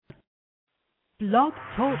Blog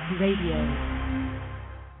Talk Radio.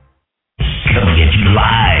 Coming at you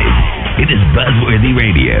live. It is Buzzworthy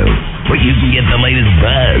Radio, where you can get the latest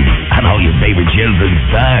buzz on all your favorite shows and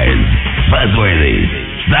stars. Buzzworthy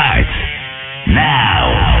starts now.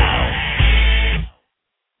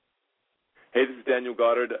 Hey, this is Daniel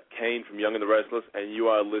Goddard, Kane from Young and the Restless, and you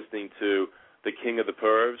are listening to the King of the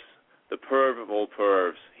Pervs, the perv of all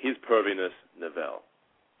pervs, his perviness, Neville,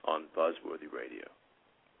 on Buzzworthy Radio.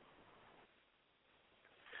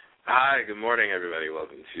 Hi, good morning, everybody.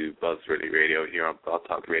 Welcome to Buzzworthy Radio here on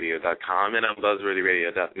blogtalkradio.com and on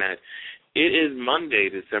buzzworthyradio.net. It is Monday,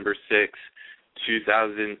 December 6th,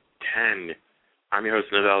 2010. I'm your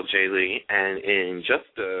host, Neville J. Lee, and in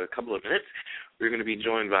just a couple of minutes, we're going to be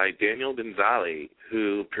joined by Daniel Benzali,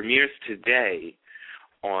 who premieres today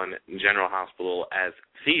on General Hospital as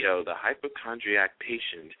Theo, the hypochondriac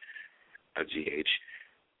patient of GH,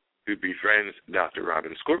 who befriends Dr.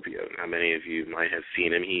 Robin Scorpio. Now, many of you might have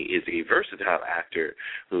seen him. He is a versatile actor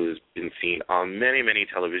who has been seen on many, many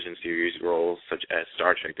television series roles, such as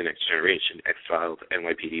Star Trek The Next Generation, X-Files,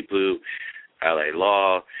 NYPD Blue, L.A.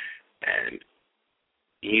 Law, and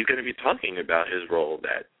he's going to be talking about his role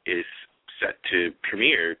that is set to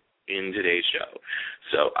premiere in today's show.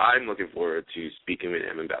 So I'm looking forward to speaking with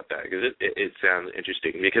him about that, because it sounds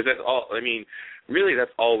interesting, because that's all, I mean, really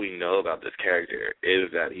that's all we know about this character,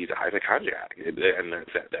 is that he's a hypochondriac, and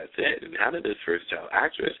that's it. And how did this first child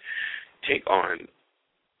actress take on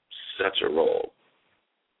such a role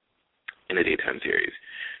in a daytime series?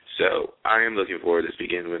 So I am looking forward to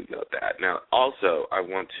speaking with him about that. Now, also, I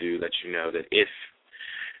want to let you know that if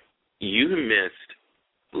you missed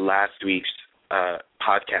last week's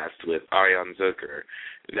podcast with Ariane Zucker,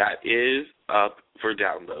 that is up for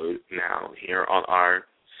download now here on our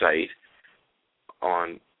site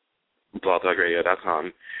on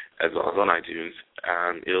blogtalkradio.com as well as on iTunes.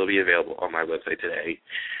 It'll be available on my website today,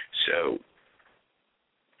 so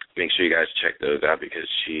make sure you guys check those out, because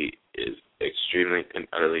she is extremely and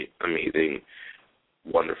utterly amazing,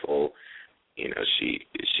 wonderful. You know,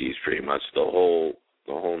 she's pretty much the whole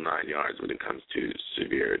 9 yards when it comes to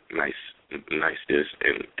severe niceness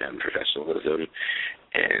and professionalism,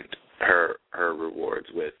 and her rewards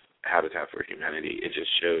with Habitat for Humanity. It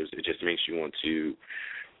just makes you want to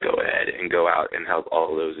go ahead and go out and help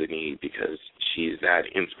all those in need, because she's that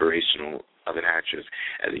inspirational of an actress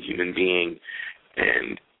as a human being.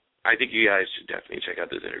 And I think you guys should definitely check out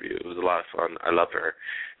this interview. It was a lot of fun. I love her.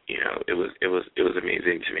 You know, it was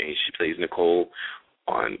amazing to me. She plays Nicole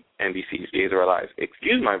on NBC's Days of Our Lives.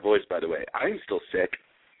 Excuse my voice, by the way. I'm still sick.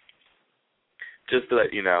 Just to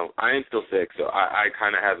let you know, I am still sick, so I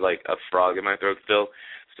kind of have like a frog in my throat still.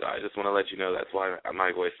 So I just want to let you know that's why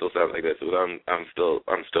my voice still sounds like this. But I'm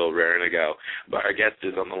still raring to go. But our guest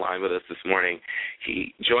is on the line with us this morning.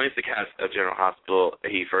 He joins the cast of General Hospital.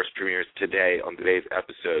 He first premieres today on today's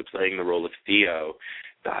episode, playing the role of Theo,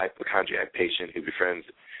 the hypochondriac patient who befriends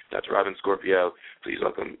Dr. Robin Scorpio. Please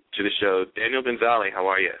welcome to the show, Daniel Benzali. How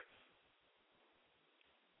are you?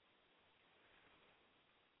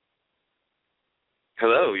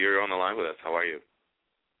 Hello, you're on the line with us. How are you?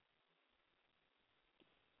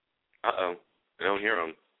 Uh-oh, I don't hear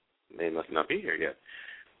him. They must not be here yet.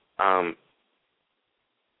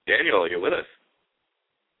 Daniel, you're with us.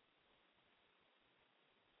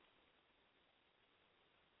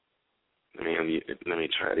 Let me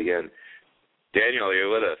try it again. Daniel, you're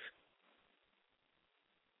with us.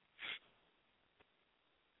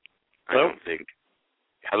 Hello? I don't think.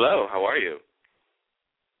 Hello, how are you?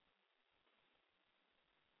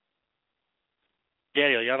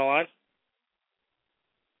 Daniel, you on the line?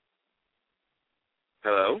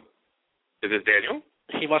 Hello? Is this Daniel?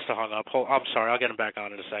 He must have hung up. I'm sorry. I'll get him back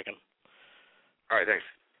on in a second. All right, thanks.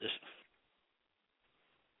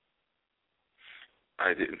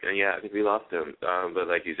 I think we lost him. But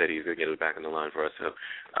like you said, he's going to get it back on the line for us. So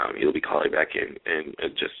he'll be calling back in and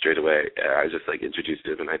just straight away. I just introduced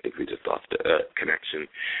him, and I think we just lost a connection.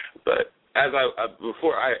 But as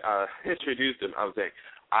before I introduced him, I was saying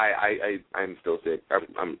I'm still sick.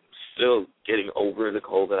 I'm still getting over the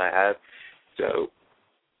cold that I have. So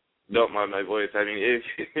don't mind my voice. I mean,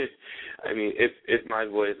 if my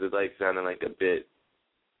voice is sounding like a bit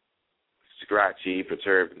scratchy,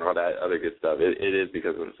 perturbed, and all that other good stuff, it is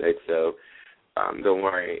because I'm sick. So don't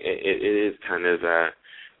worry. It is kind of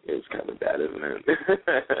bad, isn't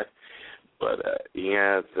it? But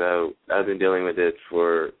yeah. So I've been dealing with it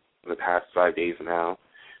for the past 5 days now.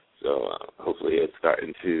 So hopefully it's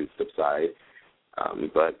starting to subside.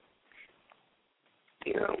 But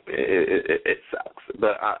you know, it sucks.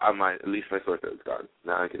 But at least my sore throat's gone.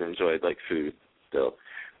 Now I can enjoy food still,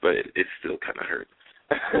 but it still kind of hurts.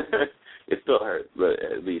 It still hurts.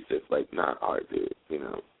 it's like not hard to,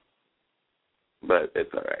 but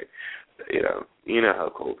it's all right. You know how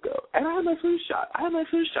colds go. And I had my flu shot. And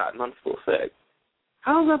I'm still sick.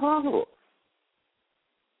 How is that possible?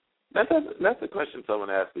 That's a question someone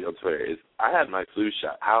asked me on Twitter. Is I had my flu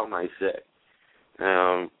shot. How am I sick?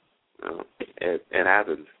 It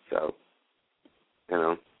happens. So,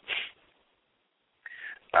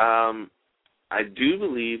 I do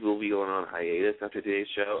believe we'll be going on hiatus after today's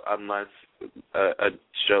show, unless a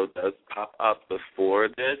show does pop up before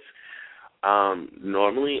this.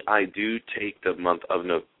 Normally, I do take the month of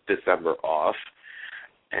December off,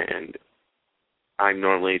 and I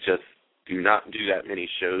normally just do not do that many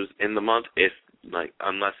shows in the month.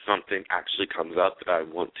 Unless something actually comes up that I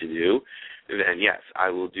want to do, then yes, I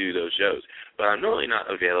will do those shows. But I'm normally not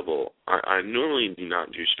available. I normally do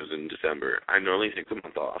not do shows in December. I normally take the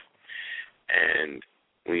month off, and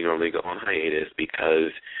we normally go on hiatus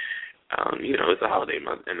because, it's a holiday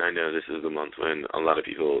month, and I know this is the month when a lot of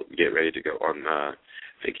people get ready to go on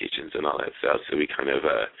vacations and all that stuff. So we kind of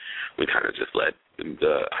just let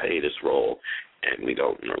the hiatus roll, and we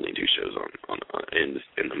don't normally do shows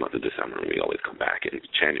in the month of December. And we always come back in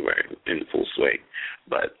January in full swing.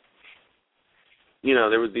 But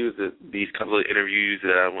there was these couple of interviews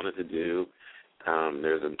that I wanted to do.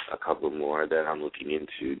 There's a couple more that I'm looking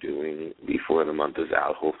into doing before the month is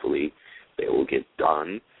out. Hopefully, they will get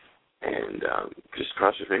done. And just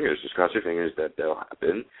cross your fingers. Just cross your fingers that they'll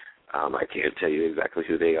happen. I can't tell you exactly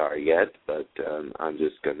who they are yet, but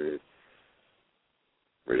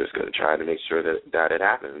we're just gonna try to make sure that it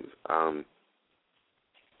happens. I'm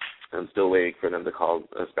still waiting for them to call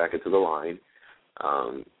us back into the line.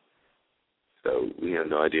 So we have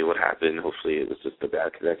no idea what happened. Hopefully it was just a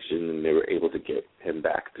bad connection, and they were able to get him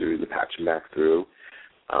back through, to patch him back through.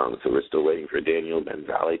 So we're still waiting for Daniel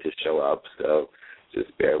Benzali to show up. So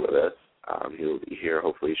just bear with us. He'll be here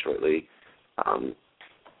hopefully shortly. Gosh,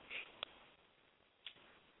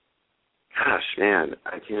 man,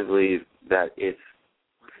 I can't believe that it's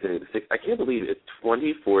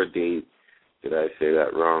 24 days. Did I say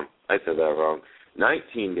that wrong? I said that wrong.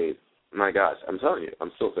 19 days. My gosh, I'm telling you,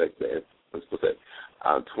 I'm still sick, man. I'm still sick.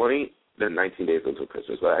 19 days until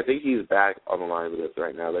Christmas. But I think he's back on the line with us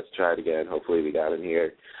right now. Let's try it again. Hopefully we got him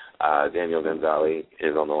here. Daniel Benzali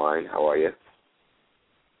is on the line. How are you?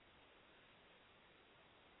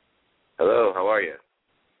 Hello, how are you?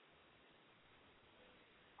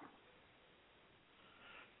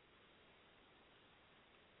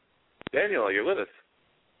 Daniel, you're with us.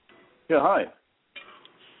 Yeah, hi.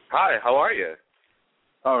 Hi, how are you?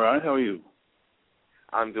 All right, how are you?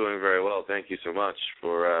 I'm doing very well. Thank you so much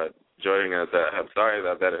for joining us. I'm sorry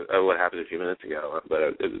about that. What happened a few minutes ago, but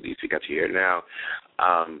at least we got you here now.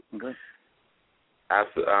 Okay. I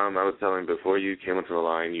was telling before you came onto the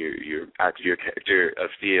line, your character of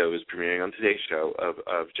Theo is premiering on today's show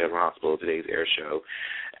of General Hospital, today's air show,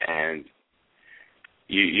 and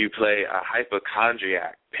you play a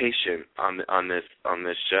hypochondriac patient on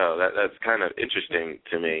this show. That's kind of interesting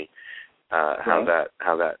to me. How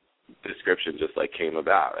that description just came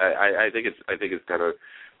about. I think it's kind of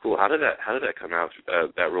cool. How did that come out?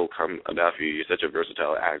 That role come about for you? You're such a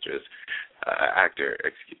versatile actress.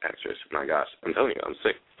 My gosh, I'm telling you, I'm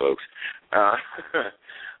sick, folks. How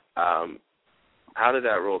did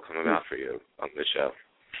that role come about for you on the show?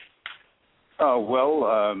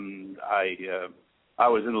 I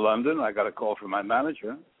was in London. I got a call from my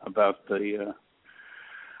manager about the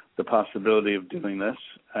possibility of doing this,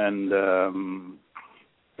 and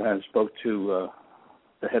I spoke to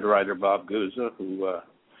the head writer Bob Guza, who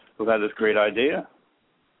had this great idea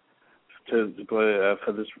to play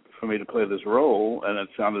for me to play this role, and it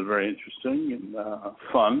sounded very interesting and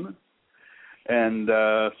fun, and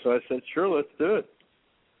so I said, sure, let's do it.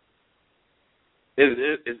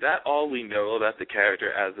 Is that all we know about the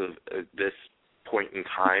character as of this point in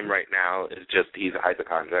time right now? Is just he's a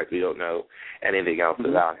hypochondriac. We don't know anything else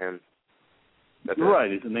about him. That's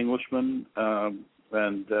right. He's an Englishman,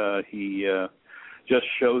 and he just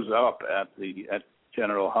shows up at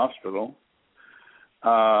General Hospital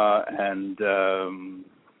and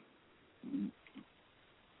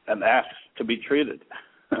asks to be treated.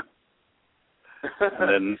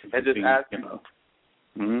 and just ask.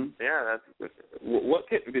 Mm-hmm. Yeah, that's what.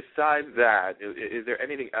 Besides that, is there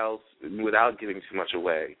anything else, without giving too much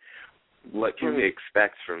away? What can we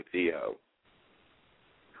expect from Theo?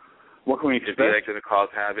 What can we expect? Is he going to cause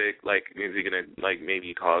havoc? Is he going to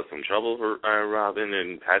maybe cause some trouble for Robin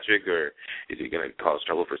and Patrick, or is he going to cause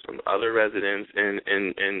trouble for some other residents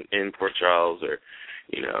in Port Charles, or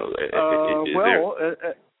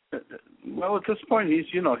Well, at this point, he's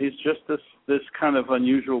just this kind of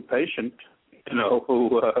unusual patient.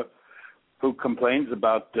 who complains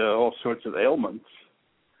about all sorts of ailments,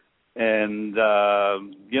 and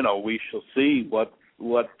we shall see what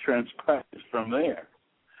transpires from there.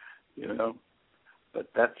 But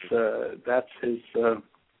that's his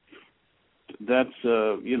that's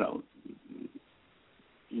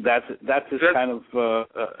his kind of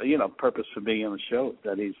purpose for being on the show.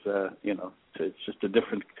 That he's it's just a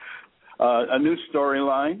different a new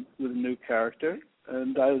storyline with a new character,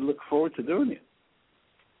 and I look forward to doing it.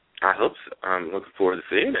 I hope so. I'm looking forward to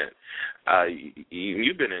seeing it.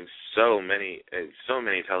 You've been in so many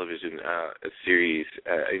television series.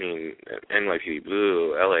 NYPD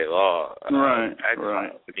Blue, L.A. Law, right.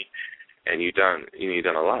 And you've done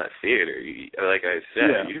a lot of theater. Like I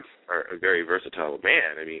said, you are a very versatile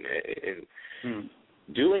man.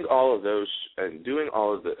 Doing all of those, and doing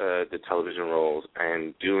all of the television roles,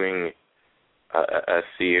 and doing a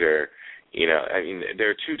theater. There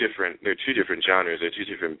are two different genres. They're two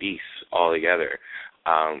different beasts altogether.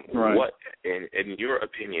 Right. What, in your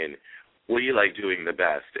opinion, what do you like doing the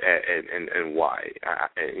best, and why? I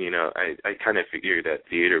kind of figured that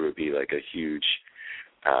theater would be like a huge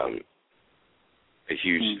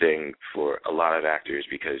thing for a lot of actors,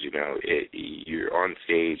 because you're on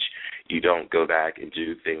stage, you don't go back and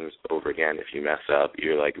do things over again. If you mess up,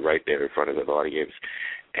 you're like right there in front of the audience,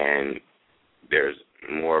 and there's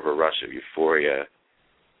more of a rush of euphoria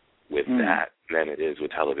with that than it is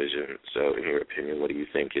with television. So, in your opinion, what do you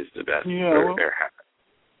think is the best?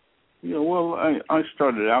 I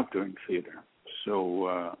started out doing theater,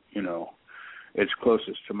 so it's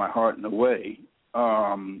closest to my heart in a way,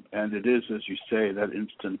 and it is, as you say, that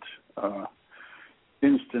instant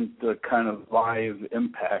kind of live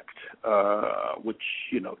impact, which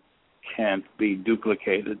can't be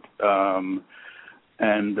duplicated.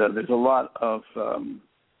 And there's a lot of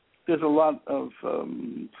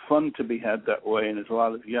fun to be had that way, and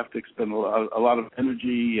you have to expend a lot of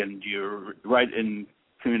energy, and you're right in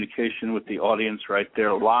communication with the audience right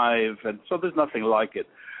there live, and so there's nothing like it.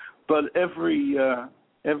 But every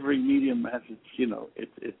medium has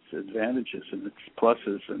its advantages and its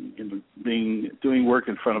pluses, and doing work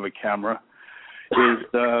in front of a camera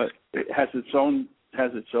has its own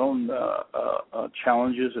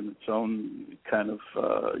challenges and its own kind of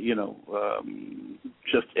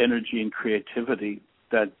just energy and creativity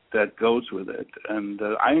that goes with it. And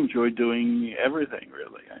I enjoy doing everything,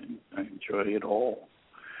 really. I enjoy it all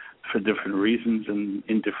for different reasons and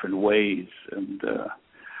in different ways. And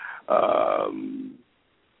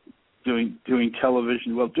doing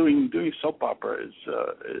television, doing soap opera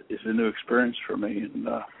is a new experience for me, and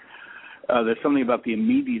there's something about the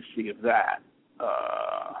immediacy of that,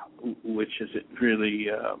 which is really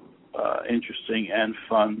interesting and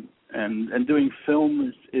fun. And doing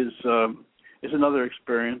film is another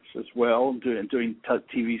experience as well. Doing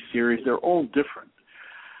TV series, they're all different,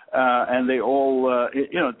 and they all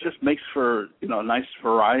it just makes for a nice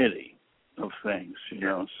variety of things.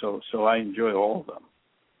 So I enjoy all of them.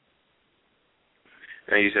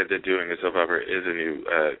 Now, you said that doing a soap opera is a new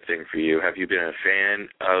thing for you. Have you been a fan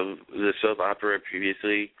of the soap opera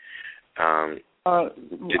previously? I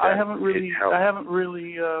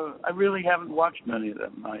really haven't watched many of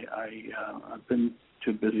them. I've been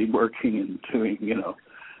too busy working and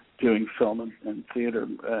doing film and theater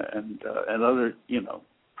and other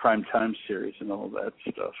primetime series and all that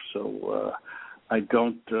stuff. So I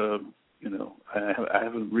don't. I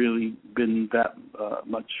haven't really been that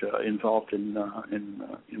much involved in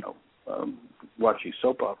watching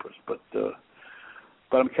soap operas, but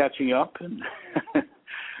I'm catching up, and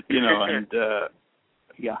and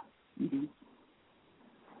yeah. Mm-hmm.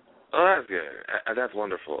 Oh, that's good. That's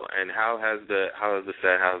wonderful. And how has the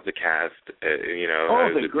set? How's the cast? Oh,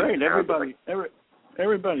 they're great. Everybody's great.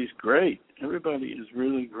 Everybody is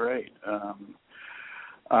really great.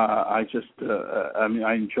 I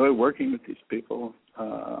enjoy working with these people.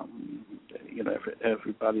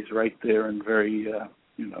 Everybody's right there and very,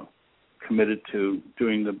 committed to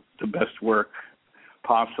doing the best work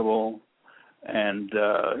possible, and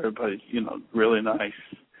everybody's, really nice,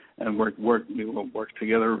 and we will work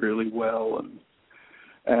together really well,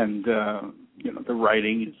 and the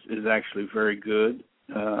writing is actually very good.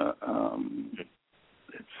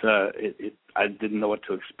 I didn't know what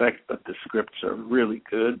to expect, but the scripts are really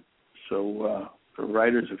good. So the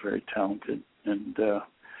writers are very talented, and the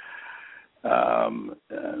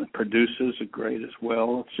producers are great as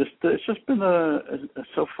well. It's just been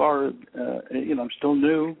so far. I'm still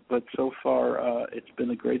new, but so far it's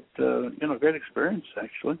been a great great experience,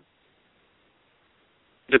 actually.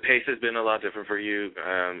 the pace has been a lot different for you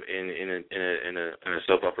in a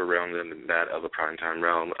soap opera realm than that of a primetime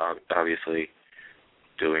realm. Obviously,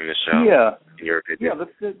 doing the show. Yeah. In your opinion.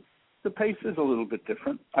 Yeah. The pace is a little bit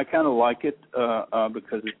different. I kind of like it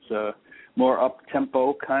because it's more up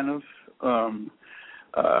tempo kind of,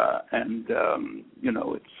 and you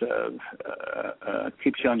know, it's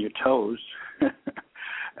keeps you on your toes,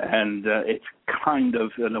 and it's kind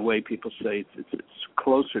of, in a way, people say it's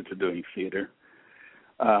closer to doing theater.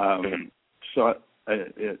 So,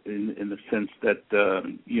 in the sense that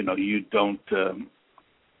you know, you don't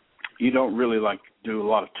really like do a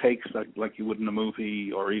lot of takes like you would in a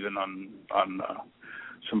movie or even on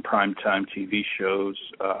some primetime TV shows.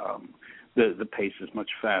 The pace is much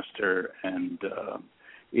faster, and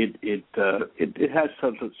it has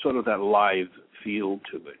sort of that live feel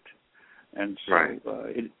to it, and so right.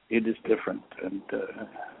 It is different, and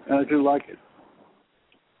I do like it.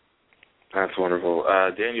 That's wonderful.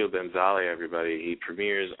 Daniel Benzali, everybody. He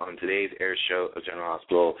premieres on today's air show of General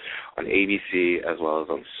Hospital on ABC as well as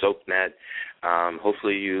on SoapNet.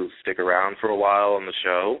 Hopefully you stick around for a while on the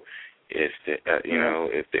show if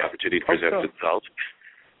the opportunity presents itself.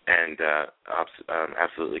 And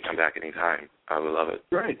absolutely come back anytime. I would love it.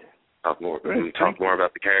 Great. Talk more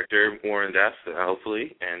about the character more in depth,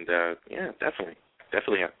 hopefully. And definitely. Love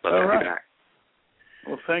to have you back.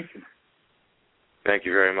 Well, thank you. Thank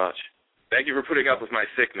you very much. Thank you for putting up with my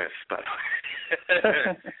sickness, by the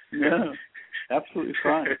way. No, absolutely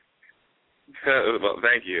fine. Well,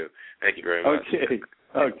 thank you. Thank you very much.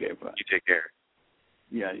 Okay, bye. You take care.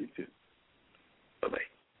 Yeah, you too. Bye-bye.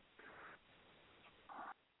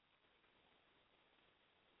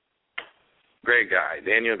 Great guy,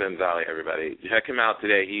 Daniel Benzali, everybody. Check him out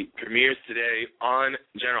today. He premieres today on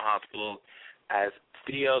General Hospital as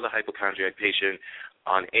Theo, the hypochondriac patient,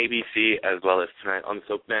 on ABC as well as tonight on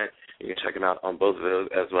SoapNet. You can check him out on both of those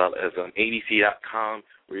as well as on ABC.com,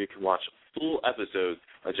 where you can watch full episodes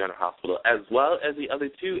of General Hospital as well as the other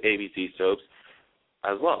two ABC soaps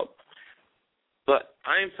as well. But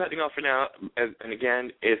I am signing off for now. And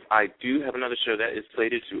again, if I do have another show that is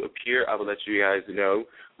slated to appear, I will let you guys know.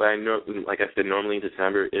 But I know, like I said, normally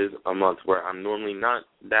December is a month where I'm normally not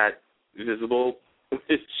that visible with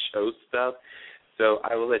show stuff. So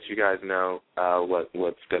I will let you guys know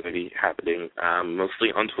what's going to be happening,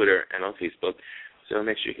 mostly on Twitter and on Facebook. So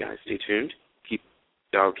make sure you guys stay tuned.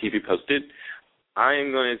 I'll keep you posted. I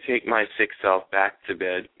am going to take my sick self back to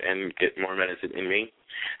bed and get more medicine in me.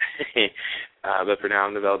 But for now,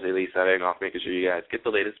 I'm Novell J. Lee signing off, making sure you guys get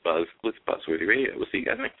the latest buzz with Buzzworthy Radio. We'll see you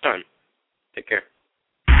guys next time. Take care.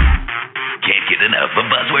 Can't get enough of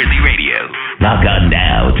Buzzworthy Radio. Log on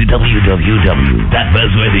now to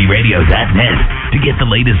www.buzzworthyradio.net to get the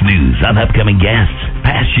latest news on upcoming guests,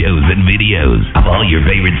 past shows, and videos of all your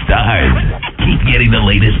favorite stars. Keep getting the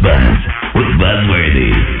latest buzz with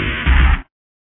Buzzworthy.